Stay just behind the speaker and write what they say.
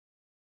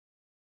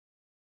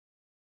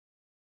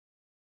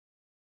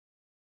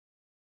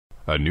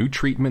a new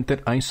treatment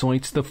that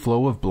isolates the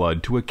flow of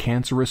blood to a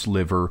cancerous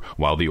liver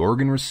while the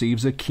organ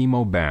receives a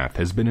chemo bath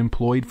has been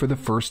employed for the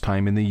first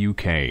time in the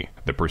UK.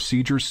 The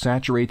procedure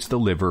saturates the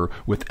liver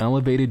with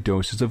elevated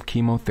doses of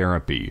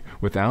chemotherapy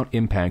without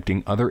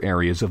impacting other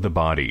areas of the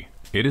body.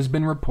 It has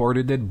been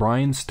reported that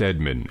Brian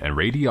Stedman, a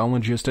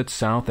radiologist at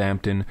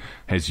Southampton,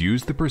 has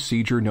used the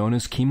procedure known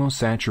as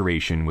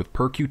chemosaturation with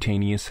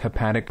percutaneous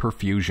hepatic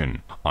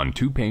perfusion on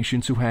 2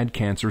 patients who had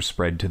cancer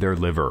spread to their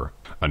liver.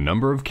 A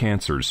number of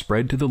cancers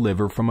spread to the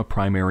liver from a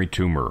primary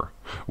tumor.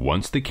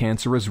 Once the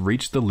cancer has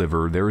reached the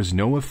liver, there is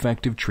no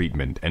effective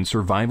treatment and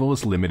survival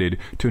is limited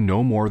to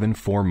no more than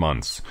 4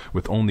 months,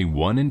 with only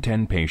 1 in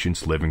 10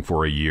 patients living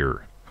for a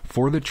year.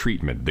 For the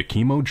treatment, the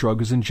chemo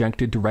drug is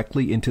injected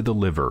directly into the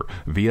liver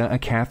via a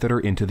catheter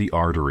into the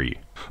artery.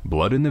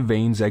 Blood in the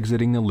veins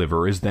exiting the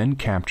liver is then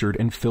captured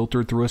and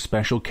filtered through a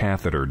special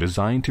catheter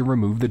designed to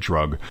remove the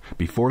drug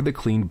before the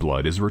cleaned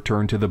blood is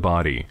returned to the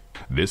body.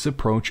 This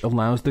approach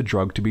allows the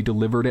drug to be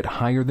delivered at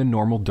higher than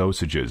normal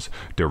dosages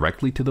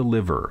directly to the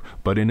liver,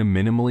 but in a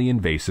minimally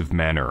invasive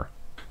manner.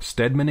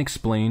 Stedman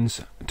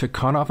explains, to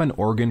cut off an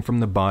organ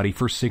from the body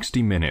for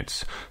 60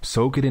 minutes,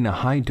 soak it in a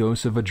high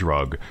dose of a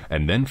drug,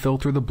 and then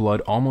filter the blood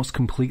almost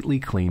completely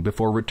clean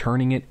before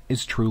returning it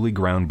is truly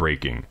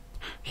groundbreaking.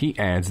 He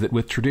adds that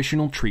with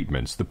traditional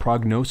treatments, the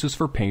prognosis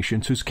for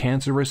patients whose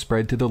cancer has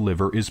spread to the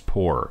liver is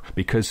poor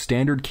because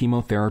standard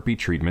chemotherapy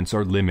treatments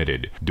are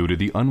limited due to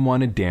the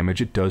unwanted damage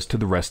it does to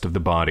the rest of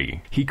the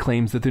body. He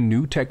claims that the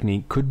new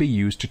technique could be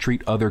used to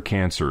treat other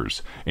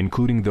cancers,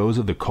 including those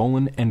of the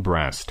colon and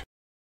breast.